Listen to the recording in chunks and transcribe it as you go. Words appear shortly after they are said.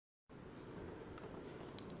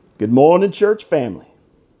Good morning, church family.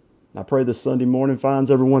 I pray this Sunday morning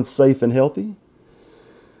finds everyone safe and healthy.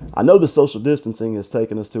 I know the social distancing has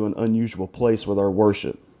taken us to an unusual place with our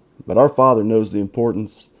worship, but our Father knows the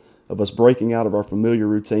importance of us breaking out of our familiar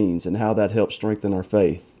routines and how that helps strengthen our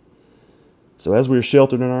faith. So as we are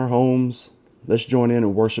sheltered in our homes, let's join in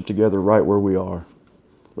and worship together right where we are.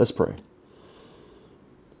 Let's pray.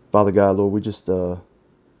 Father God, Lord, we just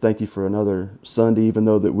thank you for another Sunday, even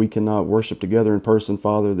though that we cannot worship together in person,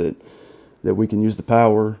 Father, that we can use the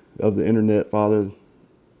power of the internet, Father,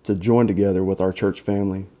 to join together with our church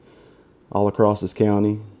family all across this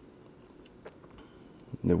county,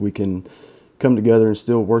 that we can come together and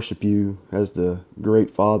still worship you as the great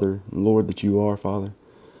Father and Lord that you are, Father.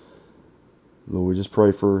 Lord, we just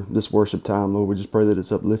pray for this worship time, Lord. We just pray that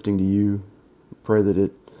it's uplifting to you. Pray that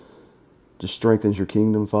it just strengthens your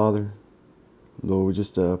kingdom, Father. Lord, we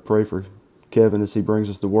just pray for Kevin as he brings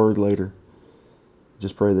us the word later.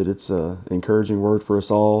 Just pray that it's an encouraging word for us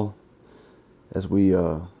all as we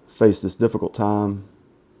face this difficult time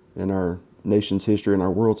in our nation's history and our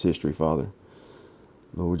world's history, Father.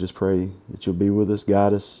 Lord, we just pray that you'll be with us,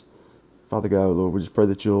 guide us. Father God, Lord, we just pray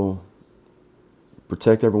that you'll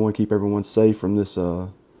protect everyone, keep everyone safe from this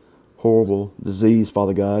horrible disease,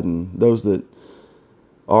 Father God, and those that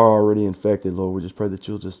are already infected, Lord, we just pray that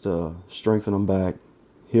you'll just strengthen them back,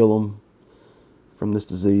 heal them from this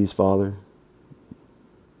disease, Father.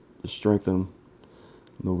 Just strengthen them.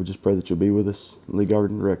 Lord, we just pray that you'll be with us, lead,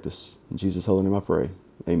 guard, and direct us. In Jesus' holy name I pray.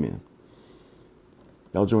 Amen.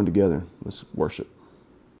 Y'all join together. Let's worship.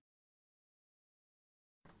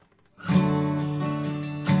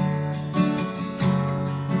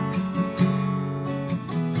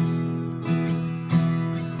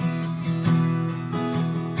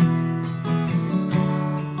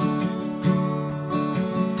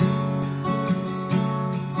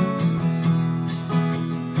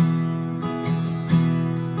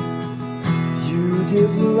 You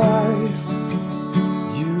give life,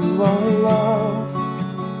 you are love,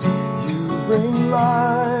 you bring light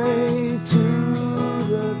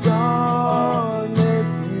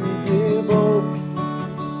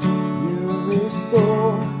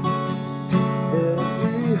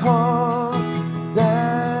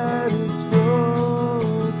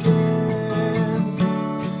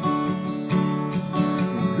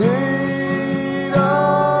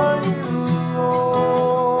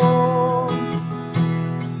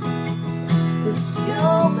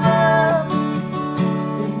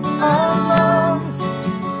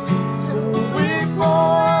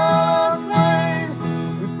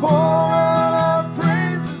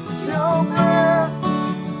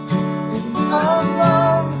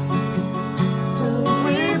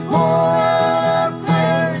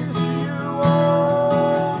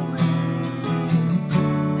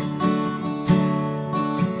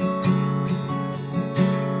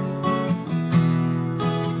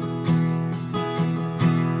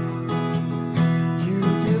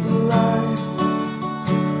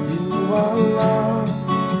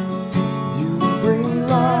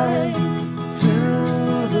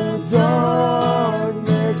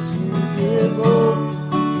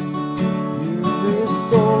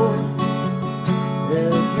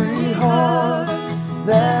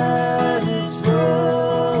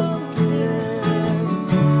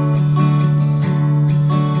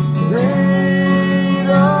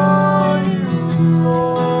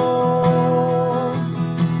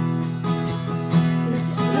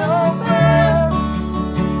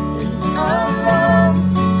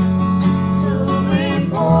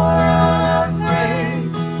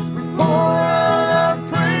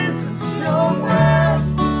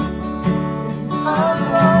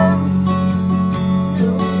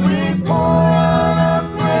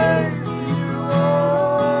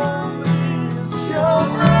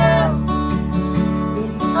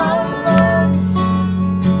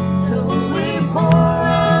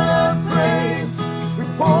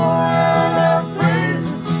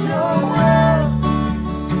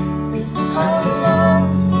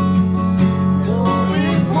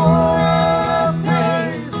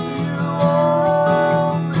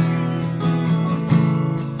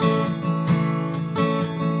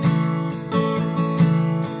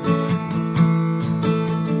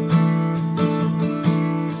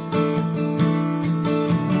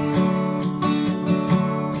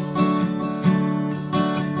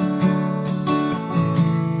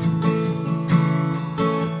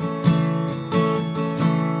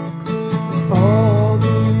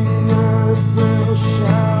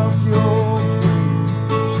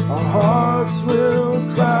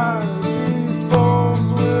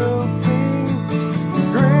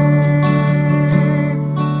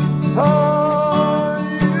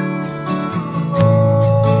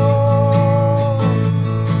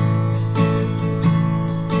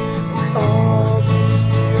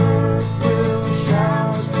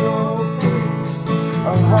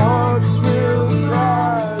hearts will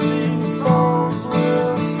cry, these bones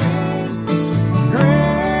will sing.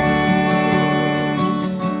 Great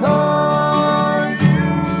are you,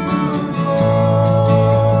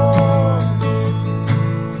 Lord.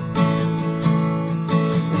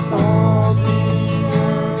 All the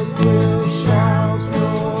earth will shout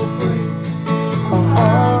your praise. Our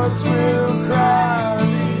hearts will cry,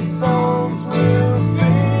 these bones will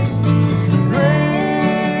sing.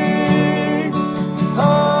 Great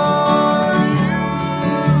are you,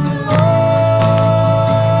 Lord.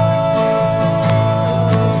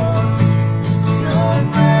 It's your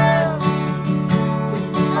breath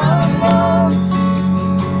in our lungs,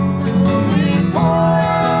 so we pour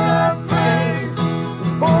out our praise.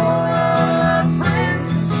 Pour out our praise.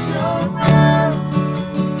 It's your breath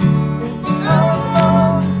in our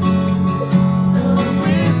lungs, so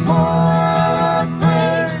we pour out our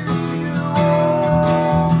praise to you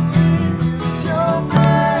only. It's your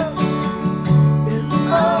breath in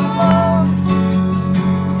our lungs,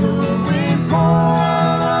 so we pour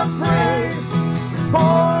out our praise. Pour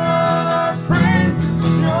out our praise.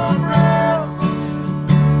 It's your breath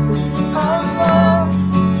in our lungs,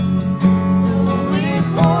 so we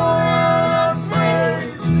pour out our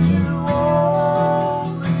praise to you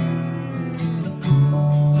only.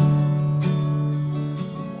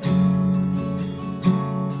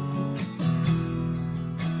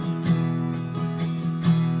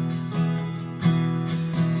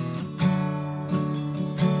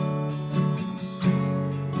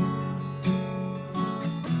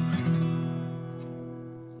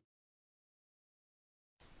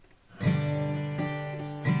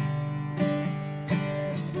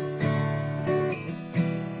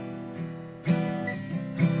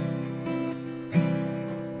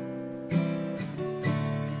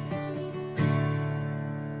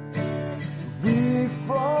 We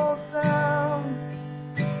fall down,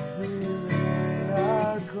 we lay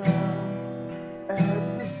our crowns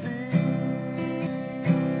at the feet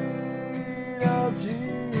of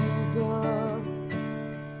Jesus.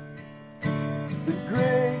 The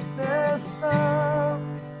greatness of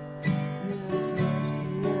His mercy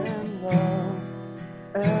and love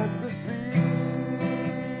at the feet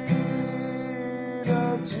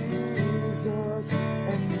of Jesus,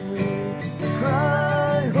 and we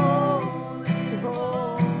cry, holy,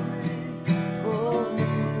 holy,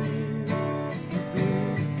 holy. We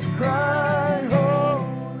cry,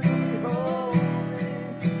 holy, holy,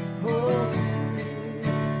 holy.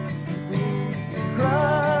 We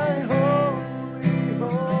cry, holy,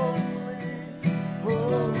 holy,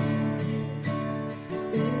 holy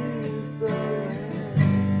is the Lamb.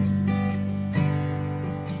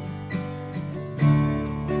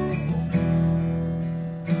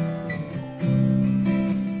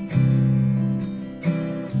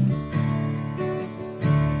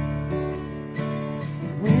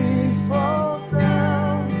 We fall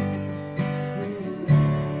down, we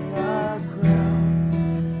lay our crowns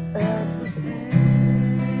at the feet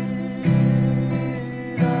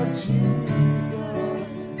of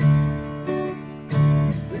Jesus.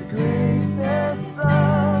 The greatness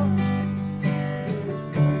of His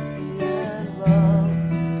mercy and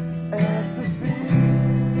love at the feet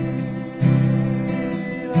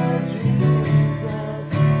of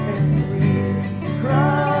Jesus, and we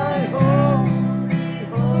cry, holy,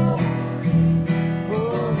 holy,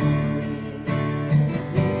 holy.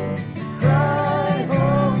 We cry,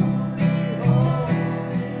 holy, holy,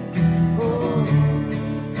 holy.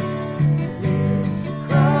 We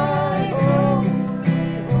cry, holy,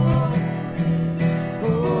 holy,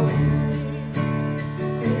 holy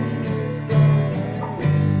is the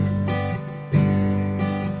Lamb.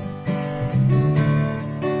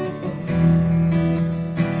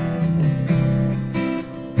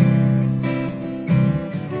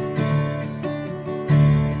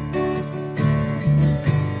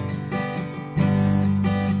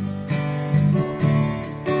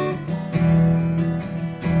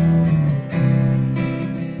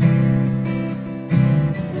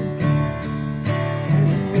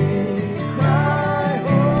 And we cry,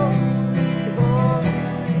 holy, holy,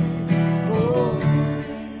 holy.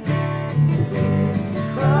 We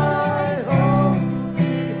cry,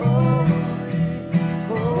 holy, holy,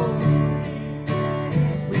 holy.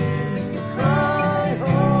 We cry,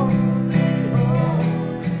 holy,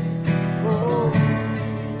 holy, holy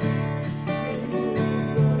is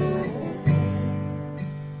the Lamb.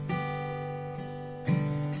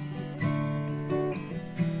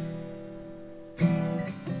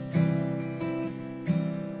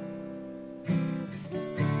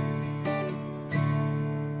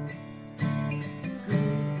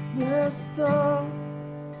 Greatness of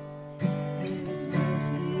His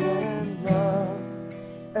mercy and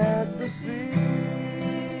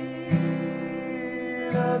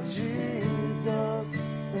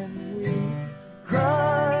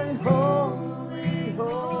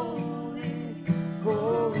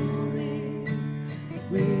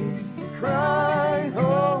We cry,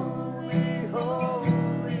 holy, holy,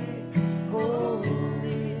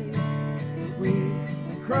 holy. We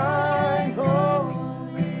cry,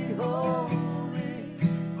 holy, holy,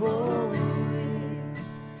 holy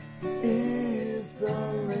is the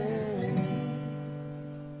Lamb.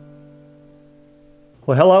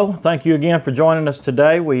 Well, hello. Thank you again for joining us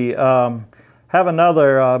today. We have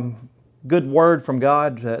another good word from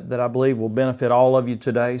God that I believe will benefit all of you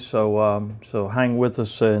today. So hang with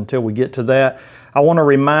us until we get to that. I want to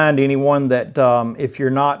remind anyone that if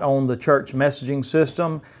you're not on the church messaging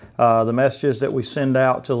system, the messages that we send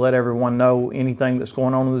out to let everyone know anything that's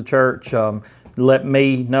going on in the church, let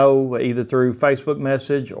me know either through Facebook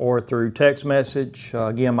message or through text message.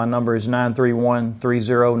 Again, my number is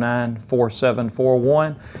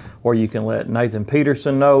 931-309-4741. Or you can let Nathan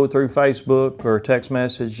Peterson know through Facebook or text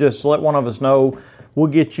message. Just let one of us know. We'll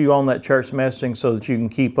get you on that church messaging so that you can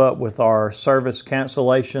keep up with our service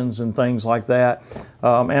cancellations and things like that.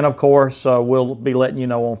 And of course, we'll be letting you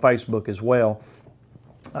know on Facebook as well.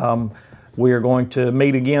 We are going to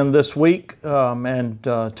meet again this week and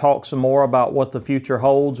talk some more about what the future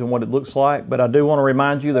holds and what it looks like. But I do want to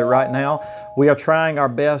remind you that right now we are trying our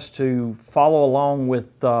best to follow along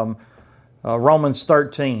with Romans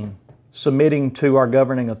 13, submitting to our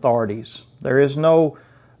governing authorities. There is no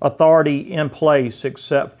authority in place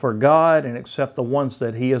except for God and except the ones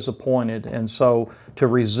that He has appointed. And so to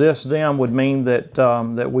resist them would mean that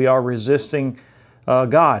that we are resisting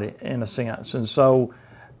God in a sense. And so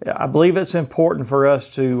I believe it's important for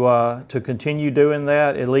us to continue doing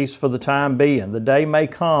that, at least for the time being. The day may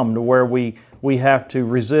come to where we have to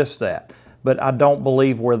resist that, but I don't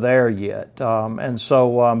believe we're there yet. And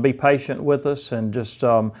so be patient with us and just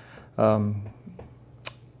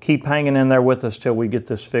keep hanging in there with us till we get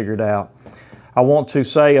this figured out. I want to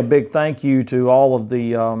say a big thank you to all of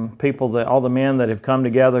the people, all the men that have come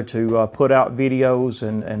together to put out videos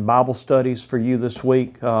and Bible studies for you this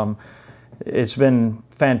week. It's been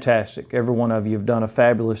fantastic. Every one of you have done a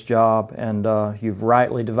fabulous job, and you've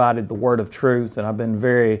rightly divided the word of truth, and I've been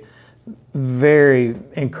very, very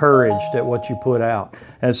encouraged at what you put out.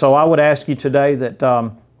 And so I would ask you today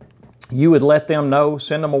that you would let them know,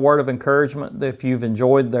 send them a word of encouragement if you've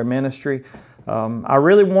enjoyed their ministry. I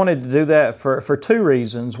really wanted to do that for two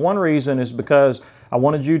reasons. One reason is because I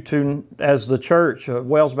wanted you to, as the church,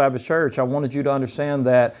 Wells Baptist Church, I wanted you to understand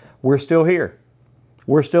that we're still here.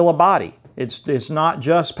 We're still a body. It's not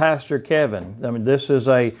just Pastor Kevin. I mean, this is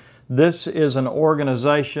an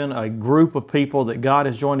organization, a group of people that God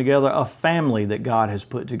has joined together, a family that God has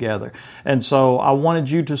put together. And so I wanted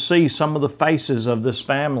you to see some of the faces of this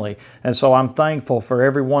family. And so I'm thankful for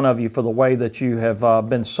every one of you for the way that you have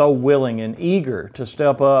been so willing and eager to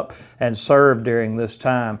step up and serve during this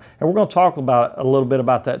time. And we're going to talk about a little bit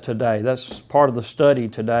about that today. That's part of the study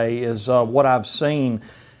today is what I've seen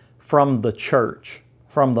from the church,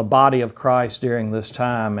 from the body of Christ during this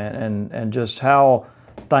time, and just how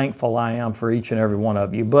thankful I am for each and every one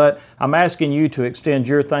of you. But I'm asking you to extend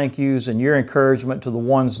your thank yous and your encouragement to the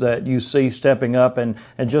ones that you see stepping up and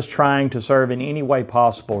just trying to serve in any way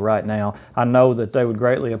possible right now. I know that they would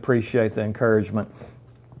greatly appreciate the encouragement.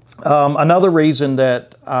 Another reason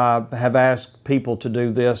that I have asked people to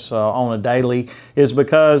do this on a daily is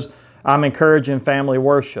because I'm encouraging family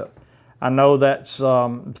worship. I know that's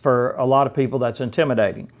for a lot of people that's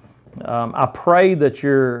intimidating. I pray that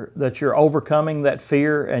you're overcoming that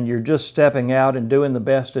fear and you're just stepping out and doing the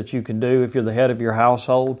best that you can do if you're the head of your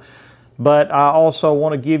household. But I also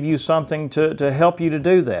want to give you something to help you to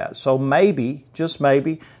do that. So maybe, just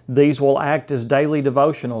maybe, these will act as daily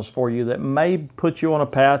devotionals for you that may put you on a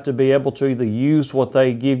path to be able to either use what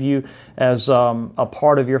they give you as a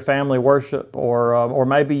part of your family worship, or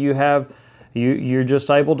maybe you're just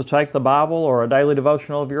able to take the Bible or a daily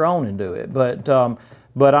devotional of your own and do it.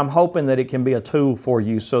 But I'm hoping that it can be a tool for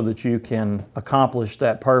you so that you can accomplish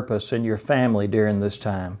that purpose in your family during this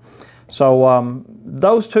time. So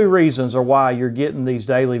those two reasons are why you're getting these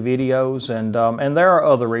daily videos, and there are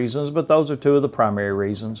other reasons, but those are two of the primary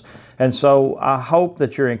reasons. And so I hope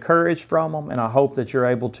that you're encouraged from them, and I hope that you're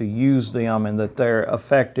able to use them and that they're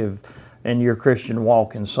effective in your Christian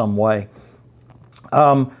walk in some way.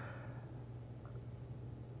 I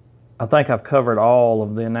think I've covered all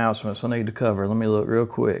of the announcements I need to cover. Let me look real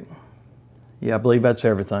quick. Yeah, I believe that's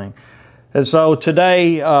everything. And so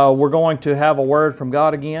today we're going to have a word from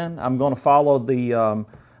God again. I'm going to follow the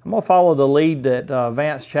lead that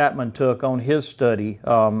Vance Chapman took on his study.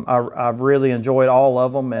 I've really enjoyed all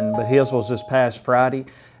of them, but his was this past Friday,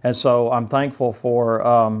 and so I'm thankful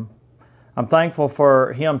for I'm thankful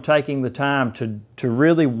for him taking the time to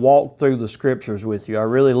really walk through the Scriptures with you. I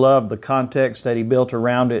really love the context that he built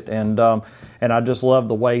around it, and I just love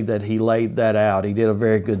the way that he laid that out. He did a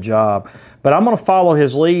very good job. But I'm going to follow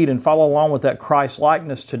his lead and follow along with that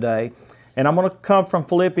Christ-likeness today, and I'm going to come from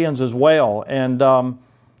Philippians as well. And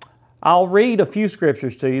I'll read a few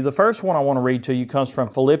Scriptures to you. The first one I want to read to you comes from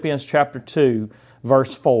Philippians chapter 2,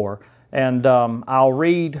 verse 4. And I'll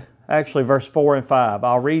read... Actually, verse 4 and 5.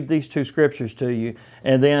 I'll read these two Scriptures to you,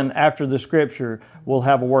 and then after the Scripture, we'll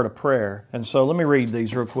have a word of prayer. And so let me read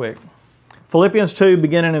these real quick. Philippians 2,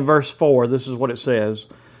 beginning in verse 4, this is what it says.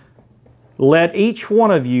 Let each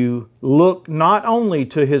one of you look not only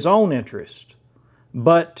to his own interest,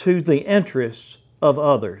 but to the interests of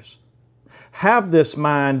others. Have this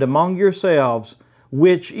mind among yourselves,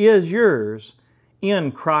 which is yours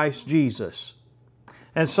in Christ Jesus.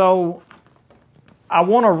 And so I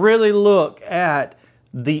want to really look at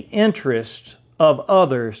the interest of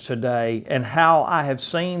others today and how I have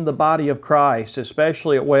seen the body of Christ,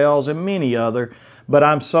 especially at Wells and many other. But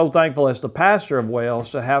I'm so thankful as the pastor of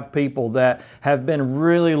Wells to have people that have been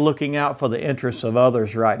really looking out for the interests of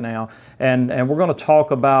others right now. And we're going to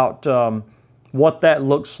talk about what that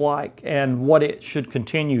looks like and what it should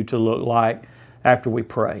continue to look like after we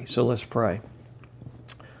pray. So let's pray.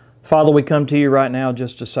 Father, we come to you right now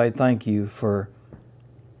just to say thank you for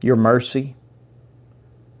your mercy.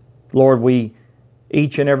 Lord,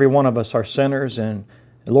 each and every one of us are sinners, and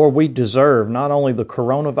Lord, we deserve not only the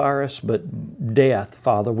coronavirus, but death,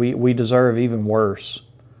 Father. We deserve even worse.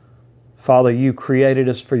 Father, you created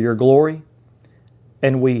us for your glory,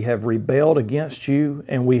 and we have rebelled against you,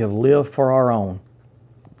 and we have lived for our own.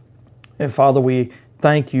 And Father, we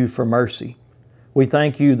thank you for mercy. We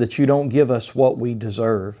thank you that you don't give us what we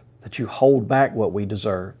deserve, that you hold back what we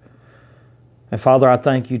deserve. And Father, I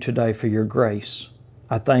thank you today for your grace.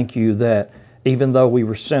 I thank you that even though we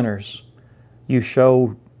were sinners, you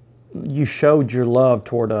showed your love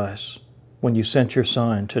toward us when you sent your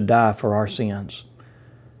Son to die for our sins.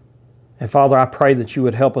 And Father, I pray that you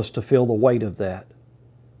would help us to feel the weight of that.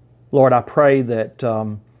 Lord, I pray that,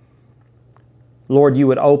 Lord, you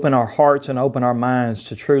would open our hearts and open our minds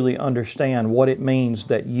to truly understand what it means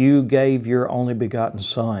that you gave your only begotten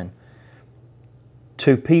Son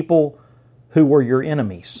to people who were your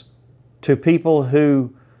enemies, to people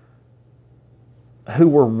who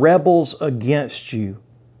were rebels against you,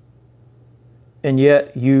 and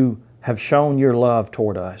yet you have shown your love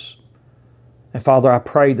toward us. And Father, I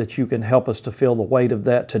pray that you can help us to feel the weight of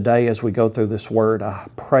that today as we go through this Word. I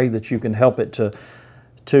pray that you can help it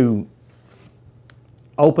to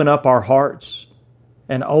open up our hearts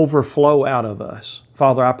and overflow out of us.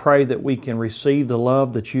 Father, I pray that we can receive the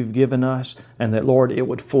love that you've given us and that, Lord, it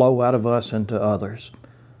would flow out of us into others.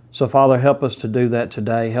 So, Father, help us to do that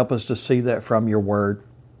today. Help us to see that from your Word.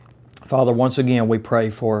 Father, once again, we pray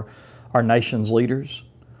for our nation's leaders.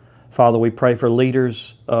 Father, we pray for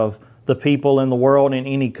leaders of the people in the world in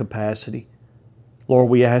any capacity. Lord,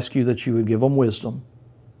 we ask you that you would give them wisdom.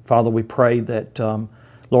 Father, we pray that,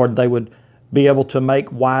 Lord, they would be able to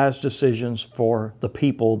make wise decisions for the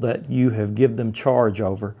people that you have given them charge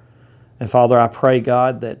over. And Father, I pray,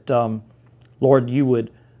 God, that, Lord, you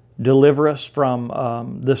would deliver us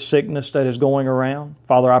from this sickness that is going around.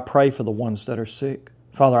 Father, I pray for the ones that are sick.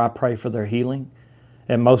 Father, I pray for their healing.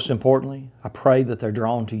 And most importantly, I pray that they're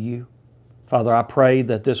drawn to you. Father, I pray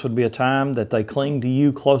that this would be a time that they cling to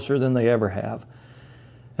you closer than they ever have.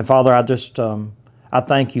 And Father, I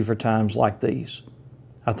thank you for times like these.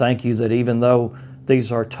 I thank you that even though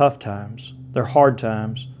these are tough times, they're hard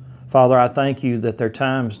times, Father, I thank you that they're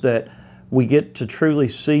times that we get to truly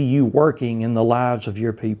see you working in the lives of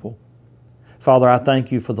your people. Father, I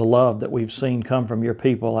thank you for the love that we've seen come from your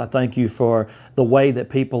people. I thank you for the way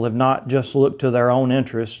that people have not just looked to their own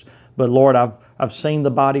interests, but Lord, I've seen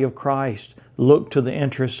the body of Christ look to the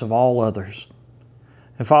interests of all others.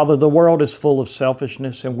 And Father, the world is full of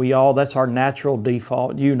selfishness, and that's our natural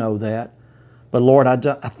default. You know that. But Lord, I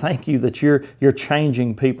thank you that you're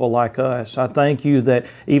changing people like us. I thank you that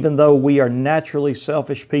even though we are naturally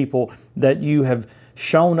selfish people, that you have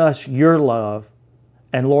shown us your love.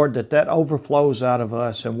 And Lord, that overflows out of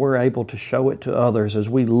us and we're able to show it to others as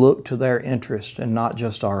we look to their interest and not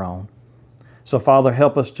just our own. So Father,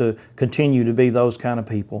 help us to continue to be those kind of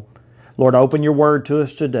people. Lord, open your word to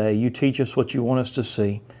us today. You teach us what you want us to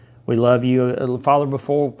see. We love you. Father,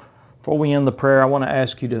 before we end the prayer, I want to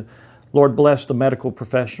ask you to, Lord, bless the medical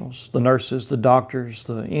professionals, the nurses, the doctors,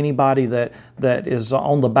 anybody that is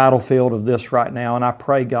on the battlefield of this right now. And I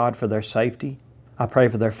pray, God, for their safety. I pray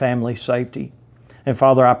for their family safety. And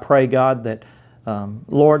Father, I pray, God,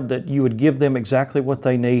 Lord, that you would give them exactly what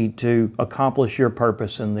they need to accomplish your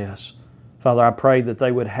purpose in this. Father, I pray that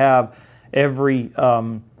they would have every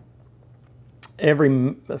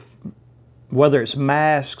whether it's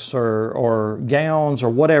masks or gowns or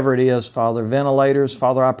whatever it is, Father, ventilators,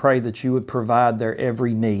 Father, I pray that you would provide their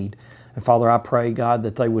every need. And Father, I pray, God,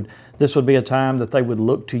 that this would be a time that they would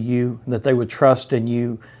look to you, that they would trust in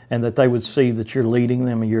you, and that they would see that you're leading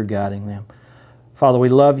them and you're guiding them. Father, we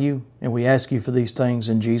love you and we ask you for these things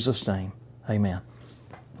in Jesus' name. Amen.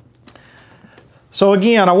 So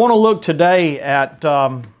again, I want to look today at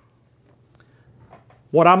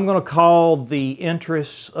what I'm going to call the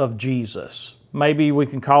interests of Jesus. Maybe we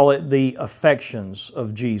can call it the affections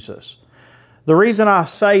of Jesus. The reason I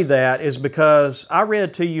say that is because I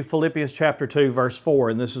read to you Philippians chapter 2, verse 4,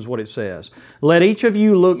 and this is what it says. Let each of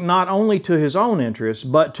you look not only to his own interests,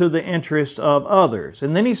 but to the interests of others.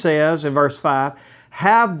 And then he says in verse 5,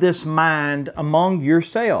 have this mind among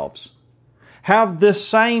yourselves. Have this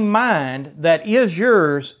same mind that is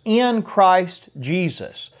yours in Christ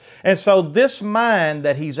Jesus. And so this mind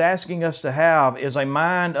that he's asking us to have is a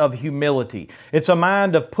mind of humility. It's a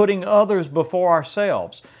mind of putting others before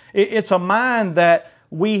ourselves. It's a mind that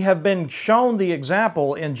we have been shown the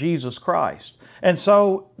example in Jesus Christ. And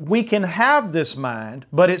so we can have this mind,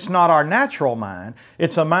 but it's not our natural mind.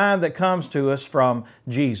 It's a mind that comes to us from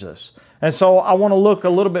Jesus. And so I want to look a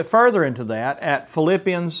little bit further into that at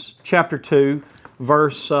Philippians chapter 2,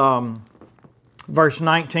 verse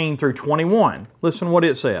 19 through 21. Listen what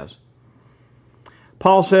it says.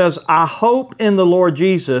 Paul says, I hope in the Lord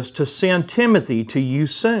Jesus to send Timothy to you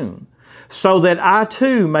soon, so that I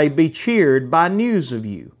too may be cheered by news of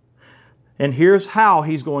you. And here's how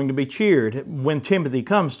he's going to be cheered when Timothy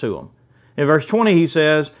comes to him. In verse 20 he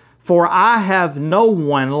says, for I have no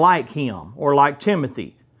one like him, or like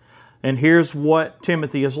Timothy. And here's what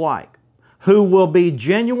Timothy is like, who will be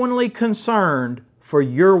genuinely concerned for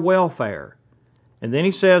your welfare. And then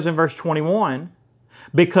he says in verse 21,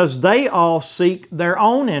 because they all seek their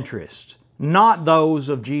own interest, not those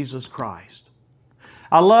of Jesus Christ.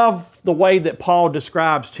 I love the way that Paul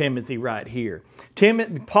describes Timothy right here.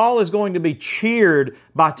 Paul is going to be cheered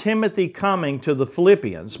by Timothy coming to the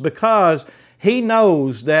Philippians because he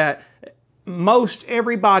knows that most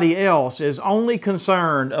everybody else is only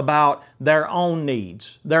concerned about their own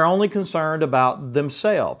needs. They're only concerned about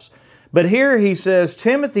themselves. But here he says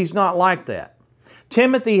Timothy's not like that.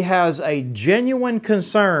 Timothy has a genuine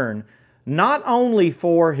concern not only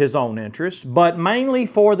for his own interest, but mainly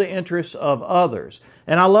for the interests of others.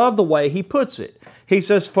 And I love the way he puts it. He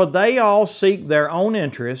says, for they all seek their own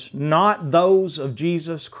interests, not those of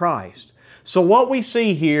Jesus Christ. So what we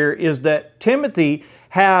see here is that Timothy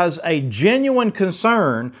has a genuine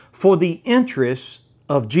concern for the interests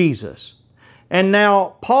of Jesus. And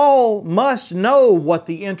now Paul must know what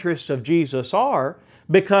the interests of Jesus are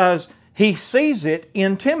because he sees it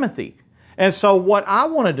in Timothy. And so what I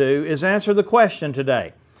want to do is answer the question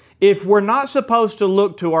today. If we're not supposed to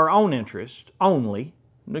look to our own interest only,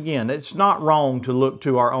 again, it's not wrong to look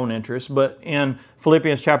to our own interest, but in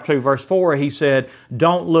Philippians chapter 2, verse 4, he said,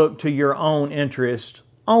 don't look to your own interest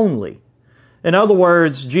only. In other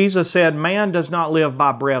words, Jesus said, man does not live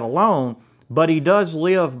by bread alone, but he does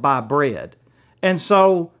live by bread. And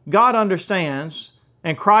so God understands,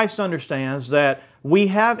 and Christ understands, that we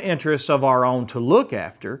have interests of our own to look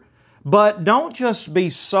after, but don't just be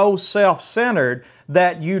so self-centered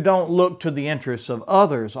that you don't look to the interests of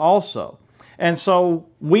others also. And so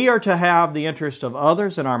we are to have the interests of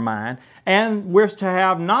others in our mind, and we're to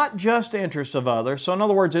have not just the interests of others. So in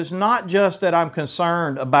other words, it's not just that I'm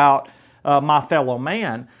concerned about my fellow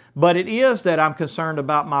man, but it is that I'm concerned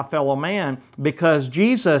about my fellow man because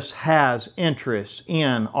Jesus has interests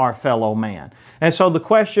in our fellow man. And so the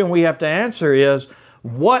question we have to answer is,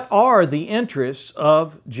 what are the interests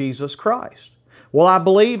of Jesus Christ? Well, I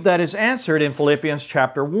believe that is answered in Philippians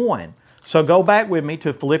chapter 1. So go back with me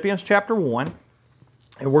to Philippians chapter 1,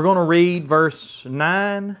 and we're going to read verse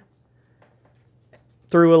 9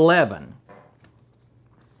 through 11.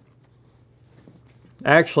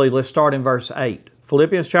 Actually, let's start in verse 8.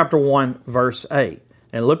 Philippians chapter 1, verse 8.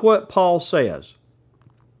 And look what Paul says.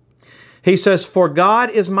 He says, for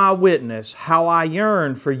God is my witness, how I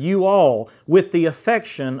yearn for you all with the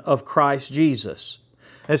affection of Christ Jesus.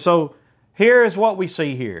 And so here is what we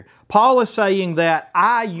see here. Paul is saying that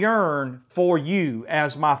I yearn for you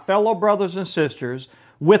as my fellow brothers and sisters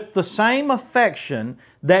with the same affection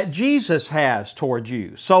that Jesus has toward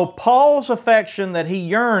you. So Paul's affection that he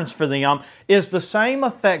yearns for them is the same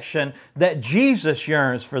affection that Jesus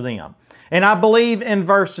yearns for them. And I believe in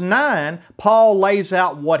verse 9, Paul lays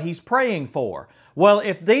out what he's praying for. Well,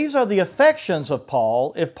 if these are the affections of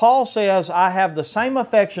Paul, if Paul says, I have the same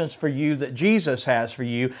affections for you that Jesus has for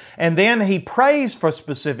you, and then he prays for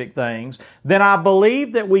specific things, then I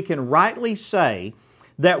believe that we can rightly say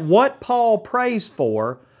that what Paul prays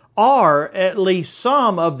for are at least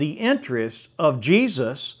some of the interests of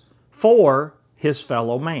Jesus for his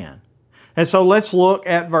fellow man. And so let's look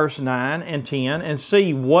at verse 9 and 10 and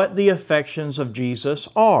see what the affections of Jesus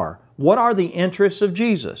are. What are the interests of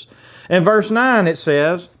Jesus? In verse 9 it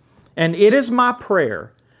says, "And it is my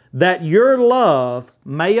prayer that your love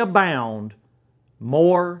may abound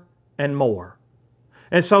more and more."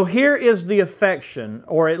 And so here is the affection,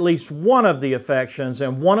 or at least one of the affections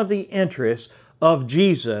and one of the interests of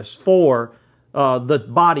Jesus for the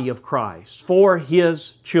body of Christ, for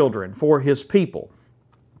His children, for His people.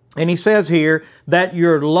 And he says here that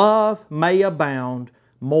your love may abound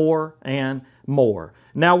more and more.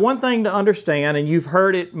 Now, one thing to understand, and you've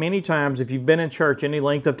heard it many times if you've been in church any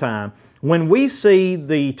length of time, when we see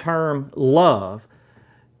the term love,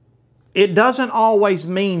 it doesn't always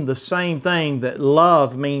mean the same thing that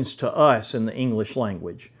love means to us in the English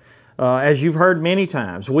language. As you've heard many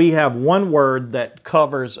times, we have one word that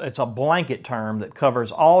covers, it's a blanket term that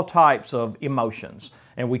covers all types of emotions,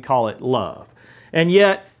 and we call it love. And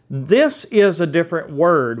yet, this is a different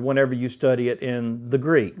word whenever you study it in the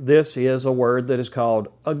Greek. This is a word that is called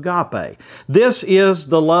agape. This is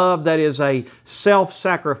the love that is a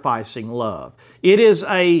self-sacrificing love. It is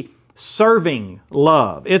a serving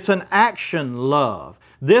love. It's an action love.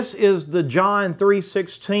 This is the John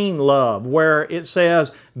 3:16 love, where it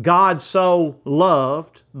says, God so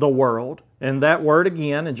loved the world. And that word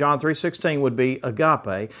again in John 3:16 would be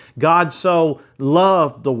agape. God so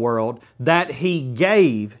loved the world that He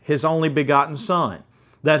gave His only begotten Son,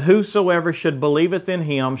 that whosoever should believeth in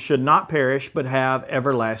Him should not perish but have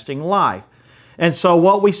everlasting life. And so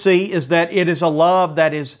what we see is that it is a love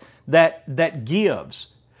that gives.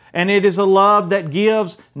 And it is a love that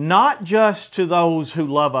gives not just to those who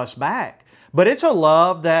love us back, but it's a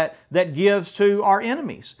love that gives to our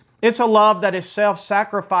enemies. It's a love that is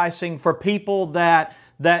self-sacrificing for people that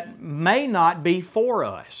may not be for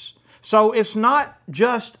us. So it's not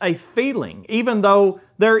just a feeling, even though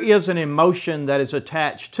there is an emotion that is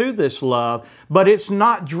attached to this love, but it's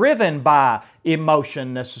not driven by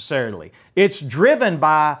emotion necessarily. It's driven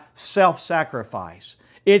by self-sacrifice.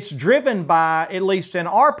 It's driven by, at least in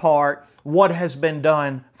our part, what has been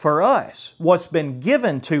done for us, what's been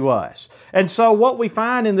given to us. And so what we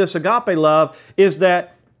find in this agape love is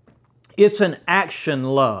that it's an action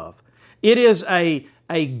love. It is a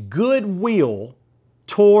goodwill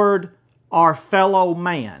toward our fellow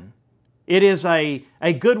man. It is a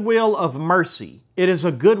goodwill of mercy. It is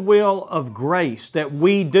a goodwill of grace that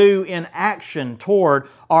we do in action toward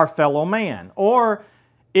our fellow man. Or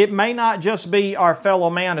it may not just be our fellow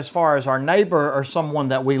man as far as our neighbor or someone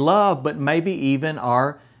that we love, but maybe even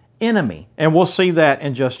our enemy. And we'll see that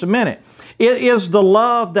in just a minute. It is the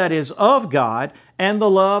love that is of God and the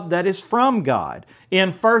love that is from God.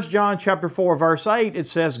 In 1 John chapter 4, verse 8, it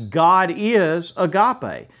says, God is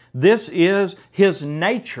agape. This is His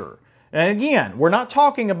nature. And again, we're not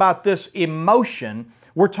talking about this emotion.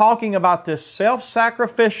 We're talking about this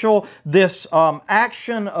self-sacrificial, this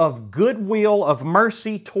action of goodwill, of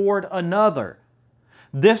mercy toward another.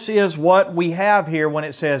 This is what we have here when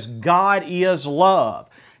it says God is love.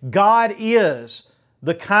 God is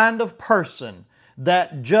the kind of person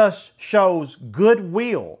that just shows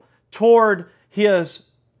goodwill toward His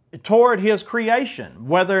creation,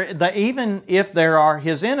 even if there are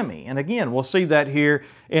His enemy. And again, we'll see that here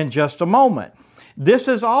in just a moment. This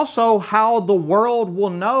is also how the world will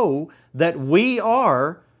know that we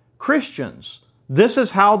are Christians. This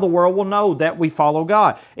is how the world will know that we follow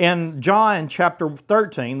God. In John chapter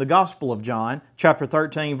 13, the Gospel of John, chapter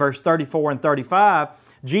 13, verse 34 and 35,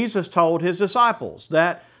 Jesus told His disciples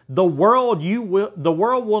that the world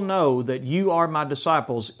will know that you are my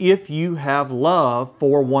disciples if you have love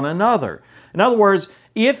for one another. In other words,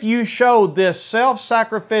 if you show this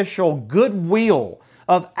self-sacrificial goodwill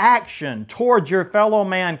of action towards your fellow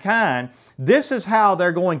mankind, this is how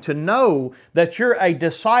they're going to know that you're a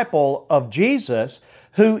disciple of Jesus,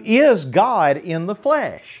 who is God in the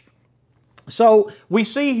flesh. So we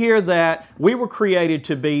see here that we were created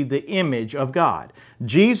to be the image of God.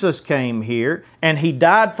 Jesus came here and He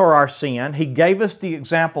died for our sin. He gave us the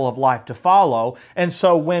example of life to follow. And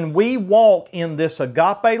so when we walk in this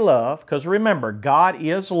agape love, because remember, God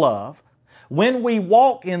is love. When we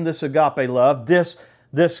walk in this agape love,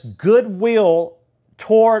 this goodwill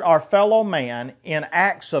toward our fellow man in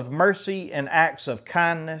acts of mercy and acts of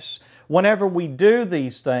kindness, whenever we do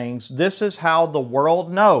these things, this is how the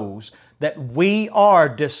world knows that we are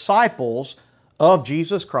disciples of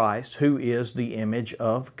Jesus Christ, who is the image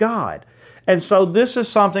of God. And so this is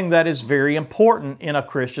something that is very important in a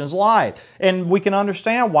Christian's life. And we can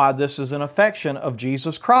understand why this is an affection of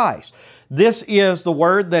Jesus Christ. This is the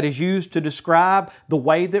word that is used to describe the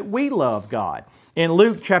way that we love God. In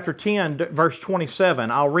Luke chapter 10, verse 27,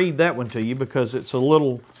 I'll read that one to you because it's a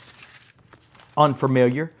little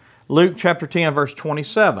unfamiliar. Luke chapter 10, verse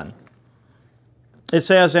 27. It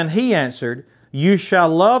says, "And he answered, You shall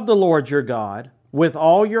love the Lord your God with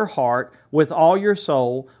all your heart, with all your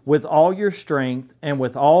soul, with all your strength, and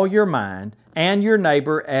with all your mind, and your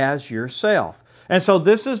neighbor as yourself." And so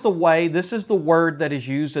this is the way, this is the word that is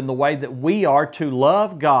used in the way that we are to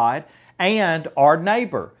love God and our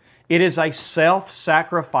neighbor. It is a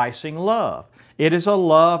self-sacrificing love. It is a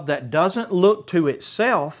love that doesn't look to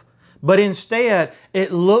itself, but instead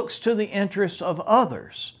it looks to the interests of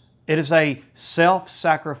others. It is a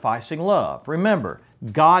self-sacrificing love. Remember,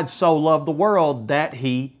 God so loved the world that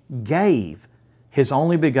He gave His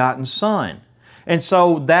only begotten Son. And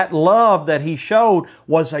so that love that He showed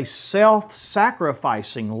was a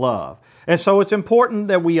self-sacrificing love. And so it's important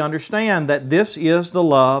that we understand that this is the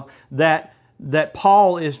love that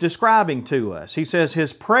Paul is describing to us. He says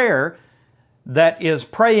his prayer that is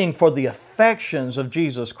praying for the affections of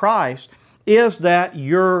Jesus Christ is that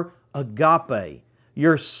your agape,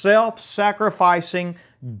 your self-sacrificing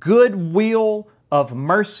goodwill of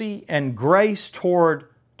mercy and grace toward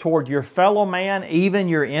your fellow man, even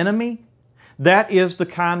your enemy, that is the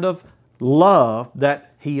kind of love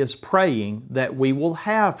that he is praying that we will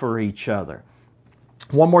have for each other.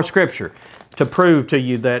 One more scripture to prove to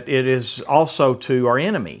you that it is also to our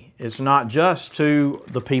enemy. It's not just to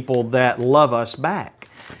the people that love us back.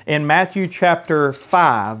 In Matthew chapter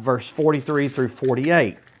 5, verse 43 through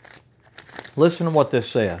 48, listen to what this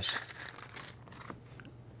says.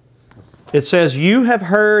 It says, "You have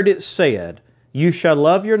heard it said, You shall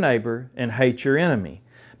love your neighbor and hate your enemy.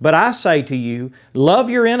 But I say to you, love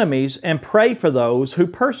your enemies and pray for those who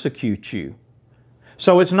persecute you."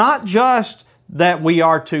 So it's not just that we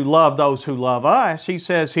are to love those who love us. He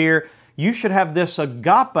says here, you should have this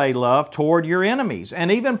agape love toward your enemies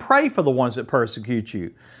and even pray for the ones that persecute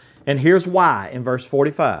you. And here's why in verse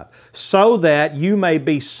 45. "So that you may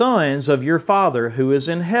be sons of your Father who is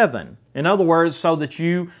in heaven." In other words, so that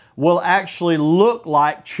you will actually look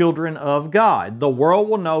like children of God. The world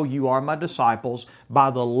will know you are my disciples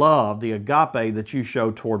by the love, the agape that you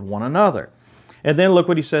show toward one another. And then look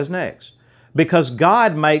what he says next. "Because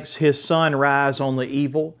God makes His sun rise on the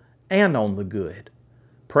evil and on the good."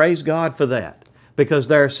 Praise God for that. Because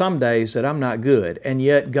there are some days that I'm not good, and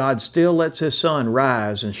yet God still lets His sun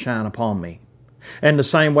rise and shine upon me. And the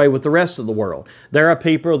same way with the rest of the world. There are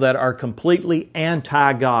people that are completely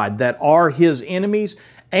anti-God, that are His enemies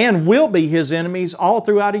and will be His enemies all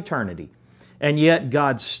throughout eternity. And yet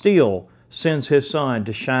God still sends His sun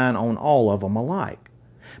to shine on all of them alike.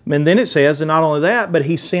 And then it says, and not only that, but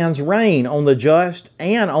He sends rain on the just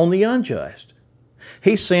and on the unjust.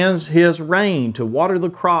 He sends His rain to water the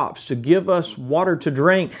crops, to give us water to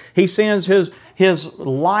drink. He sends His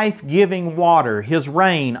life-giving water, His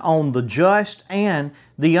rain on the just and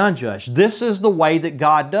the unjust. This is the way that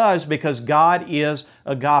God does because God is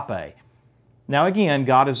agape. Now again,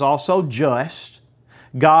 God is also just.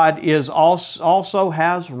 God is also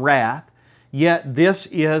has wrath. Yet this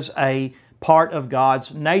is a part of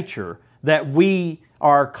God's nature that we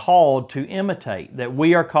are called to imitate, that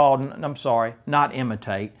we are called, not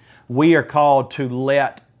imitate, we are called to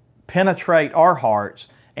let penetrate our hearts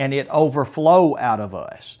and it overflow out of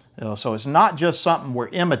us. So it's not just something we're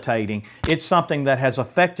imitating, it's something that has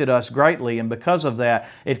affected us greatly, and because of that,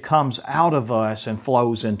 it comes out of us and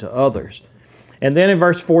flows into others. And then in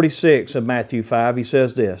verse 46 of Matthew 5, he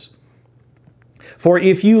says this, "For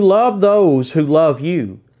if you love those who love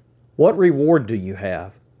you, what reward do you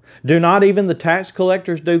have? Do not even the tax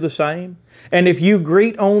collectors do the same? And if you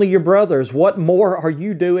greet only your brothers, what more are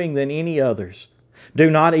you doing than any others? Do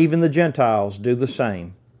not even the Gentiles do the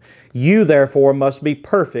same? You therefore must be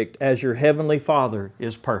perfect as your heavenly Father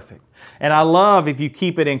is perfect." And I love, if you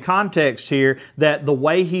keep it in context here, that the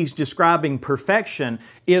way he's describing perfection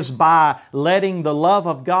is by letting the love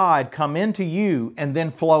of God come into you and then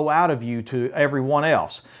flow out of you to everyone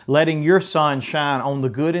else. Letting your sun shine on the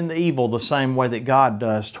good and the evil the same way that God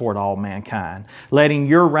does toward all mankind. Letting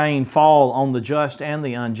your rain fall on the just and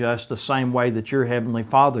the unjust the same way that your Heavenly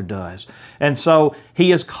Father does. And so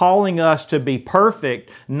He is calling us to be perfect,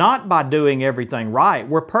 not by doing everything right.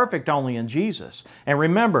 We're perfect only in Jesus. And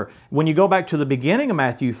remember, When you go back to the beginning of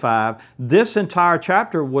Matthew 5, this entire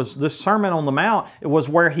chapter was the Sermon on the Mount. It was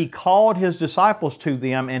where He called His disciples to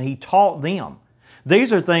them and He taught them.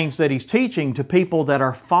 These are things that He's teaching to people that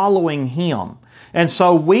are following Him. And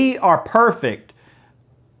so we are perfect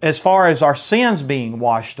as far as our sins being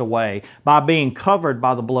washed away by being covered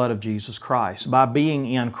by the blood of Jesus Christ, by being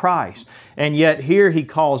in Christ. And yet here He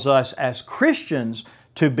calls us as Christians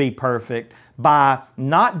to be perfect by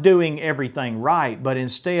not doing everything right, but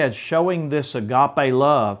instead showing this agape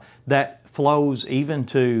love that flows even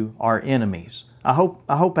to our enemies. I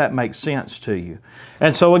hope that makes sense to you.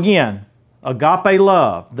 And so again, agape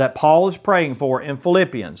love that Paul is praying for in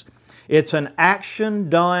Philippians, it's an action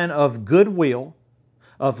done of goodwill,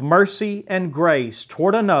 of mercy and grace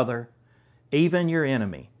toward another, even your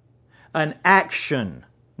enemy. An action,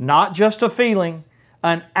 not just a feeling,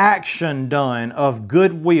 an action done of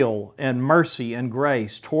goodwill and mercy and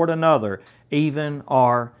grace toward another, even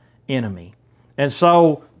our enemy. And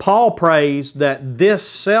so Paul prays that this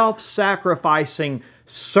self-sacrificing,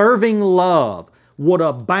 serving love would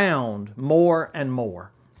abound more and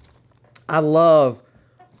more. I love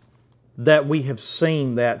that we have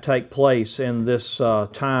seen that take place in this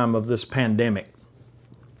time of this pandemic.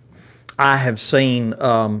 I have seen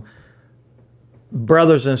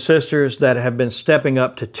brothers and sisters that have been stepping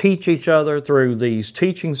up to teach each other through these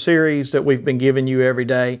teaching series that we've been giving you every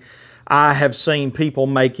day. I have seen people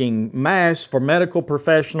making masks for medical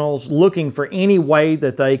professionals, looking for any way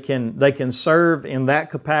that they can serve in that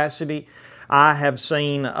capacity. I have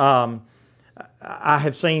seen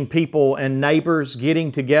people and neighbors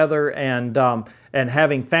getting together and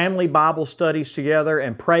having family Bible studies together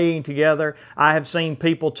and praying together. I have seen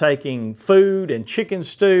people taking food and chicken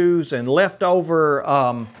stews and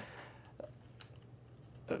leftover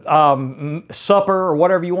supper or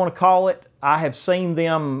whatever you want to call it. I have seen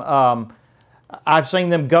them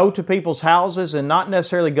go to people's houses and not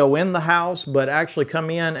necessarily go in the house, but actually come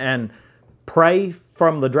in and pray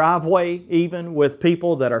from the driveway, even with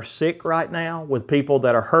people that are sick right now, with people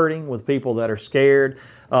that are hurting, with people that are scared.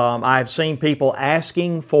 I've seen people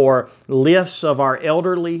asking for lists of our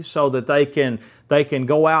elderly so that they can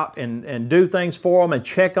go out and do things for them and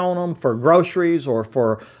check on them for groceries or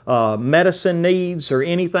for medicine needs or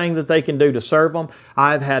anything that they can do to serve them.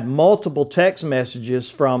 I've had multiple text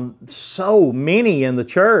messages from so many in the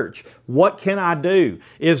church. What can I do?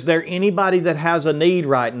 Is there anybody that has a need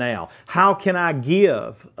right now? How can I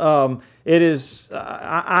give? I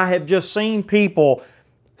have just seen people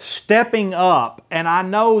stepping up, and I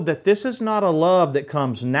know that this is not a love that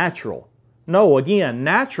comes natural. No, again,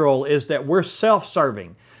 natural is that we're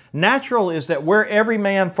self-serving. Natural is that we're every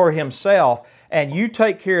man for himself, and you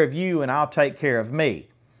take care of you and I'll take care of me.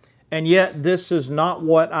 And yet this is not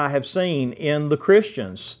what I have seen in the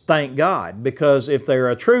Christians, thank God, because if they're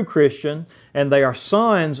a true Christian and they are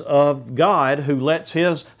sons of God who lets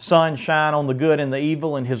His sun shine on the good and the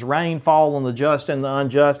evil and His rain fall on the just and the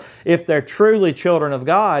unjust, if they're truly children of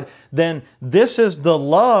God, then this is the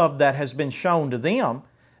love that has been shown to them.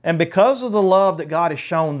 And because of the love that God has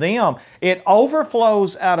shown them, it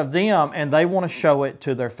overflows out of them and they want to show it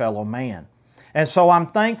to their fellow man. And so I'm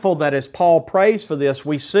thankful that as Paul prays for this,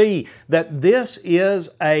 we see that this is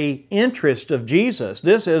an interest of Jesus.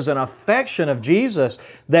 This is an affection of Jesus,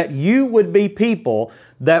 that you would be people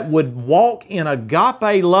that would walk in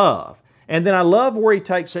agape love. And then I love where he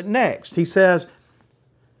takes it next. He says,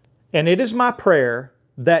 "And it is my prayer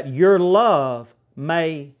that your love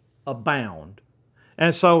may abound."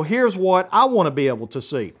 And so here's what I want to be able to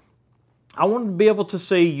see. I want to be able to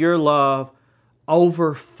see your love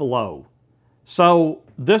overflow. So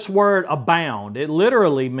this word abound, it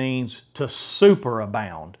literally means to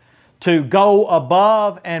superabound, to go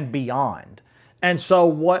above and beyond. And so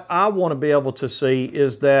what I want to be able to see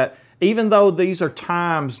is that even though these are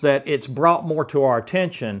times that it's brought more to our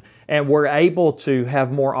attention and we're able to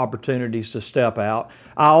have more opportunities to step out,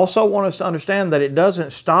 I also want us to understand that it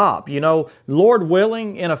doesn't stop. You know, Lord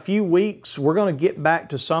willing, in a few weeks, we're going to get back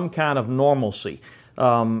to some kind of normalcy.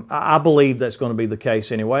 I believe that's going to be the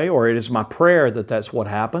case anyway, or it is my prayer that that's what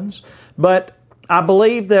happens. But I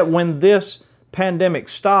believe that when this pandemic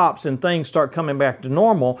stops and things start coming back to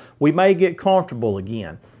normal, we may get comfortable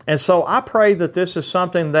again. And so I pray that this is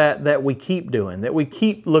something that we keep doing, that we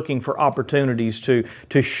keep looking for opportunities to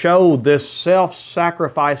show this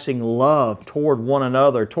self-sacrificing love toward one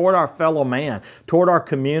another, toward our fellow man, toward our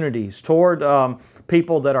communities, toward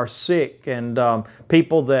people that are sick and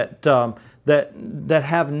people that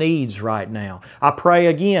have needs right now. I pray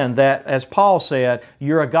again that, as Paul said,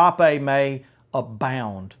 your agape may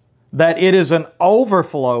abound, that it is an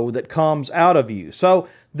overflow that comes out of you. So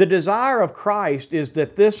the desire of Christ is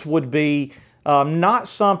that this would be not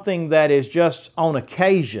something that is just on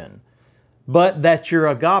occasion, but that your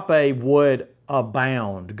agape would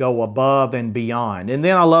abound, go above and beyond. And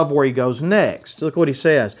then I love where he goes next. Look what he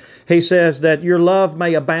says. He says that your love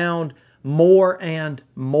may abound more and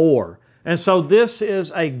more. And so this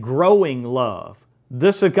is a growing love.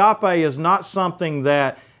 This agape is not something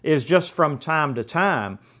that is just from time to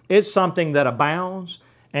time. It's something that abounds,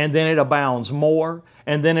 and then it abounds more,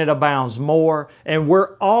 and then it abounds more. And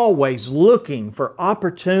we're always looking for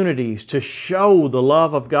opportunities to show the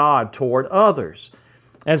love of God toward others.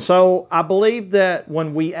 And so I believe that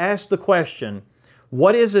when we ask the question,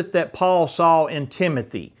 what is it that Paul saw in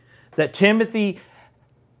Timothy? That Timothy,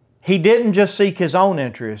 he didn't just seek his own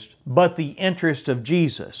interest, but the interest of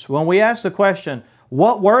Jesus. When we ask the question,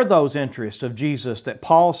 what were those interests of Jesus that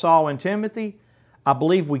Paul saw in Timothy? I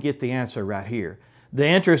believe we get the answer right here. The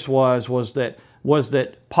interest was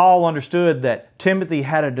that Paul understood that Timothy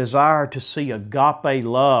had a desire to see agape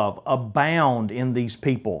love abound in these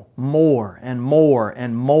people more and more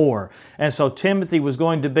and more. And so Timothy was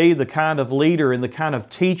going to be the kind of leader and the kind of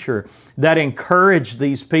teacher that encouraged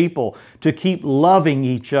these people to keep loving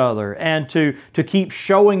each other and to keep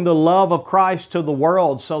showing the love of Christ to the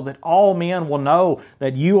world so that all men will know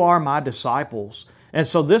that you are my disciples. And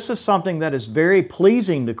so this is something that is very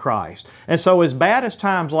pleasing to Christ. And so as bad as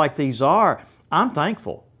times like these are, I'm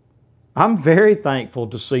thankful. I'm very thankful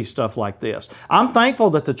to see stuff like this. I'm thankful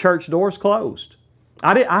that the church doors closed.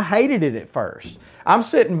 I hated it at first. I'm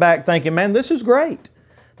sitting back thinking, man, this is great.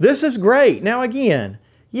 This is great. Now again,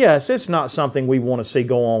 yes, it's not something we want to see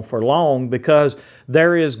go on for long because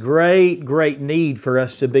there is great, great need for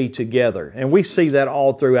us to be together. And we see that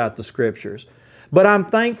all throughout the Scriptures. But I'm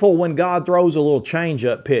thankful when God throws a little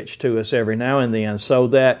change-up pitch to us every now and then so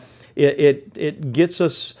that it gets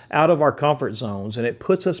us out of our comfort zones and it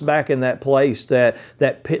puts us back in that place that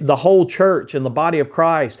the whole church and the body of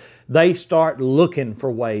Christ, they start looking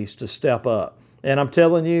for ways to step up. And I'm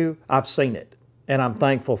telling you, I've seen it. And I'm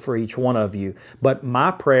thankful for each one of you. But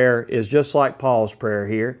my prayer is just like Paul's prayer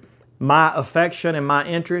here. My affection and my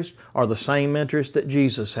interest are the same interest that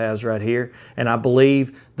Jesus has right here. And I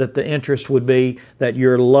believe that the interest would be that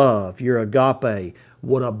your love, your agape,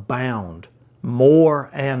 would abound more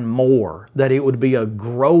and more, that it would be a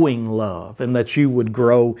growing love and that you would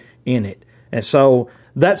grow in it. And so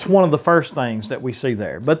that's one of the first things that we see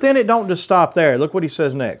there. But then it don't just stop there. Look what he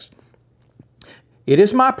says next. It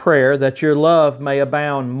is my prayer that your love may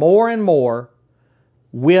abound more and more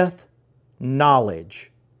with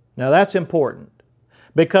knowledge. Now that's important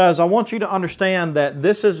because I want you to understand that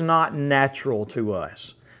this is not natural to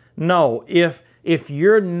us. No, if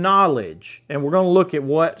your knowledge, and we're going to look at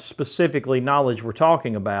what specifically knowledge we're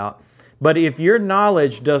talking about, but if your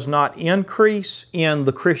knowledge does not increase in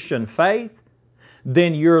the Christian faith,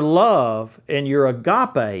 then your love and your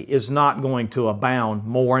agape is not going to abound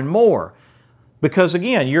more and more. Because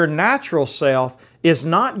again, your natural self is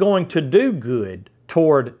not going to do good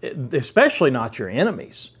toward, especially not your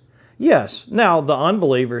enemies. Yes, now the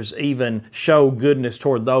unbelievers even show goodness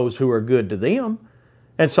toward those who are good to them.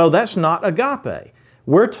 And so that's not agape.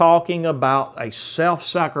 We're talking about a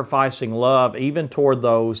self-sacrificing love even toward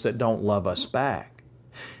those that don't love us back.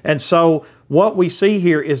 And so what we see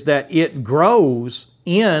here is that it grows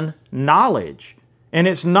in knowledge. And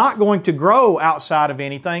it's not going to grow outside of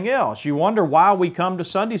anything else. You wonder why we come to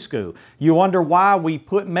Sunday school. You wonder why we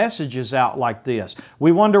put messages out like this.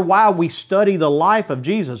 We wonder why we study the life of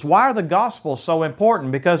Jesus. Why are the Gospels so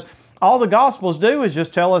important? Because all the Gospels do is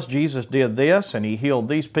just tell us Jesus did this and He healed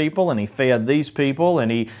these people and He fed these people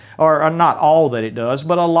and or not all that it does,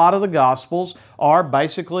 but a lot of the Gospels are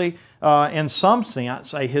basically, in some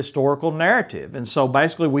sense, a historical narrative. And so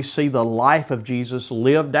basically we see the life of Jesus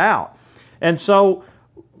lived out. And so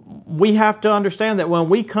we have to understand that when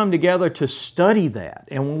we come together to study that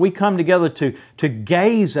and when we come together to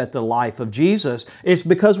gaze at the life of Jesus, it's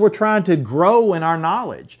because we're trying to grow in our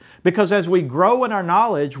knowledge. Because as we grow in our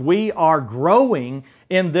knowledge, we are growing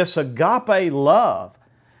in this agape love.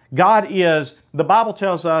 The Bible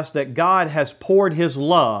tells us that God has poured His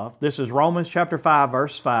love. This is Romans chapter 5,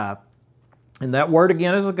 verse 5. And that word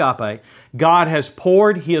again is agape. God has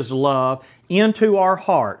poured His love into our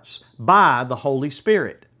hearts by the Holy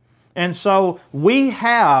Spirit. And so we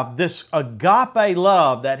have this agape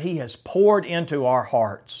love that He has poured into our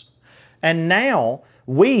hearts. And now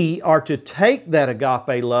we are to take that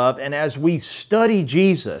agape love, and as we study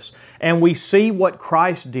Jesus and we see what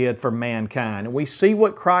Christ did for mankind and we see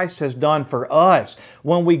what Christ has done for us,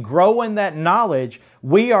 when we grow in that knowledge,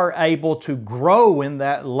 we are able to grow in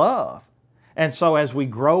that love. And so as we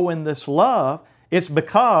grow in this love, It's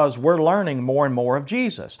because we're learning more and more of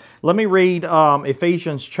Jesus. Let me read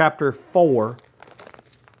Ephesians chapter 4,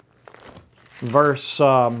 verse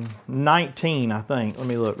 19, I think. Let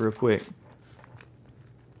me look real quick.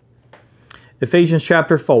 Ephesians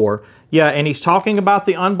chapter 4. Yeah, and he's talking about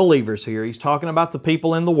the unbelievers here. He's talking about the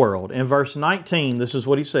people in the world. In verse 19, this is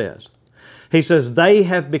what he says. He says, they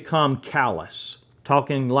have become callous.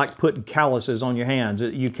 Talking like putting calluses on your hands.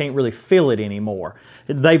 You can't really feel it anymore.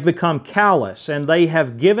 They've become callous, and they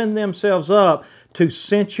have given themselves up to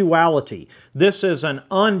sensuality. This is an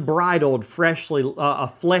unbridled, fleshly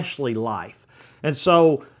life. And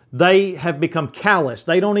so they have become callous.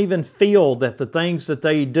 They don't even feel that the things that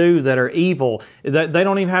they do that are evil, that they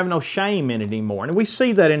don't even have no shame in it anymore. And we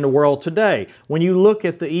see that in the world today. When you look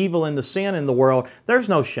at the evil and the sin in the world, there's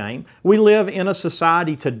no shame. We live in a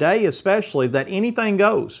society today especially that anything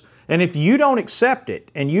goes. And if you don't accept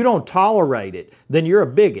it and you don't tolerate it, then you're a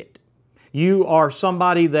bigot. You are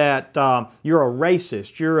somebody that you're a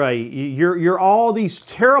racist. You're all these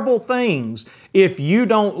terrible things if you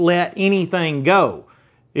don't let anything go.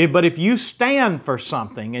 But if you stand for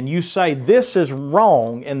something and you say this is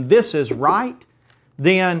wrong and this is right,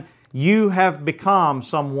 then you have become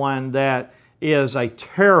someone that is a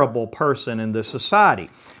terrible person in this society.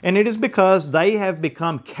 And it is because they have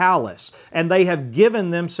become callous and they have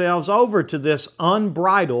given themselves over to this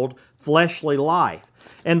unbridled fleshly life.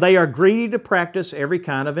 And they are greedy to practice every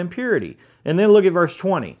kind of impurity. And then look at verse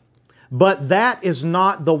 20. But that is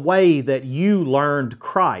not the way that you learned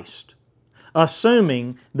Christ,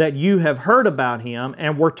 assuming that you have heard about Him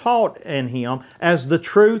and were taught in Him as the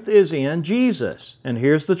truth is in Jesus. And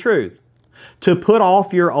here's the truth. To put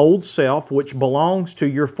off your old self, which belongs to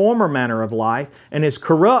your former manner of life and is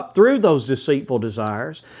corrupt through those deceitful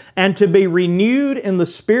desires, and to be renewed in the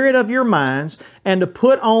spirit of your minds, and to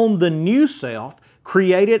put on the new self,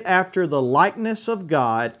 created after the likeness of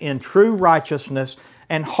God in true righteousness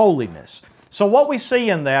and holiness. So what we see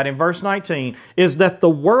in that, in verse 19, is that the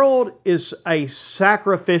world is a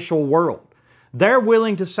sacrificial world. They're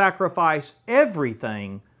willing to sacrifice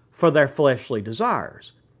everything for their fleshly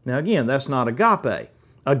desires. Now again, that's not agape.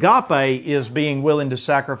 Agape is being willing to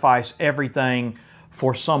sacrifice everything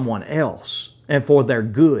for someone else and for their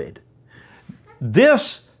good.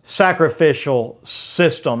 This sacrificial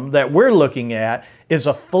system that we're looking at is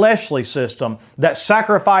a fleshly system that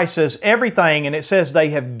sacrifices everything, and it says they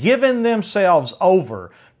have given themselves over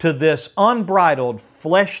to this unbridled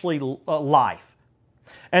fleshly life.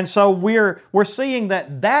 And so we're seeing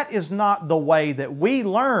that that is not the way that we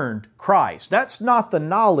learned Christ. That's not the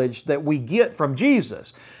knowledge that we get from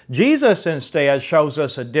Jesus. Jesus instead shows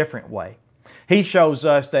us a different way. He shows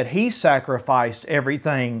us that He sacrificed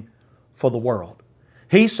everything for the world.